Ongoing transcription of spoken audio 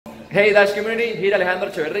Hey Dash community, here Alejandro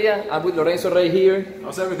Echeverria. I'm with Lorenzo right here.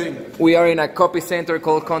 How's everything? We are in a copy center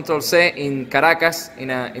called Control C in Caracas, in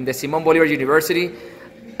the Simón Bolívar University.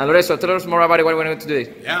 And Lorenzo, tell us more about it, what we're going to do.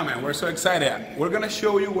 Yeah, man, we're so excited. We're going to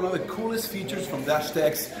show you one of the coolest features from Dash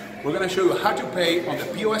Text. We're going to show you how to pay on the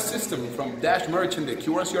POS system from Dash Merchant, the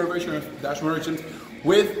QRCR version of Dash Merchant,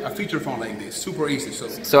 with a feature phone like this. Super easy.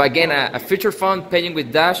 So again, a feature phone paying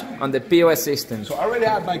with Dash on the POS system. So I already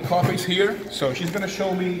have my copies here. So she's going to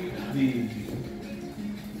show me the...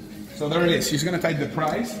 So there it is. She's going to type the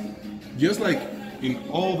price, just like in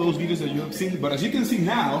all those videos that you have seen. But as you can see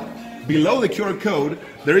now, below the QR code,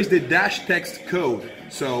 there is the Dash Text code.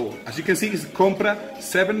 So as you can see, it's Compra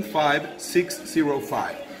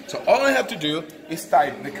 75605. So all I have to do is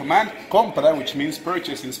type the command Compra, which means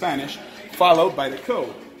purchase in Spanish, followed by the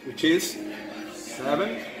code, which is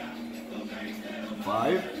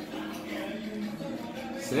 75605.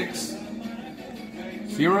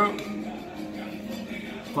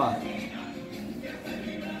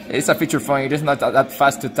 It's a feature phone, it is not that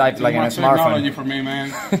fast to type like in a smartphone. Technology for me,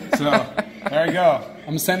 man. So there you go.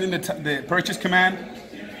 I'm sending the purchase command.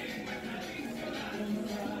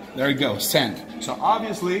 There you go, send. So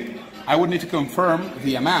obviously, I would need to confirm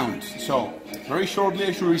the amount. So very shortly,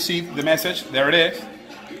 I should receive the message. There it is,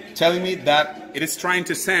 telling me that it is trying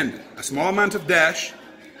to send a small amount of Dash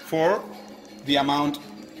for the amount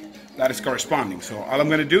that is corresponding. So all I'm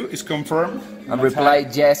going to do is confirm. And reply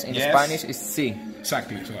yes in Spanish is sí.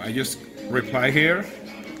 Exactly. So I just reply here.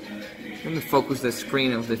 Let me focus the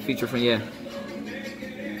screen of the feature phone. Yeah.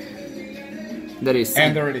 There is send.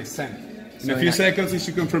 And there it is, send. In a few seconds, it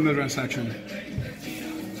should confirm the transaction.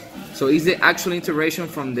 So is the actual integration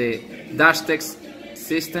from the Dash Text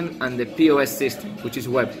system and the POS system, which is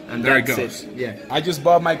web, and there it that's goes. it. Yeah. I just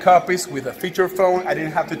bought my copies with a feature phone. I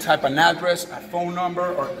didn't have to type an address, a phone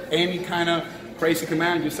number, or any kind of crazy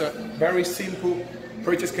command. Just a very simple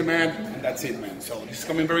purchase command, and that's it, man. So this is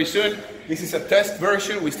coming very soon. This is a test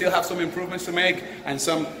version. We still have some improvements to make and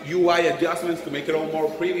some UI adjustments to make it all more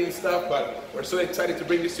pretty and stuff, but we're so excited to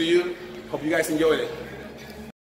bring this to you. Hope you guys enjoyed it.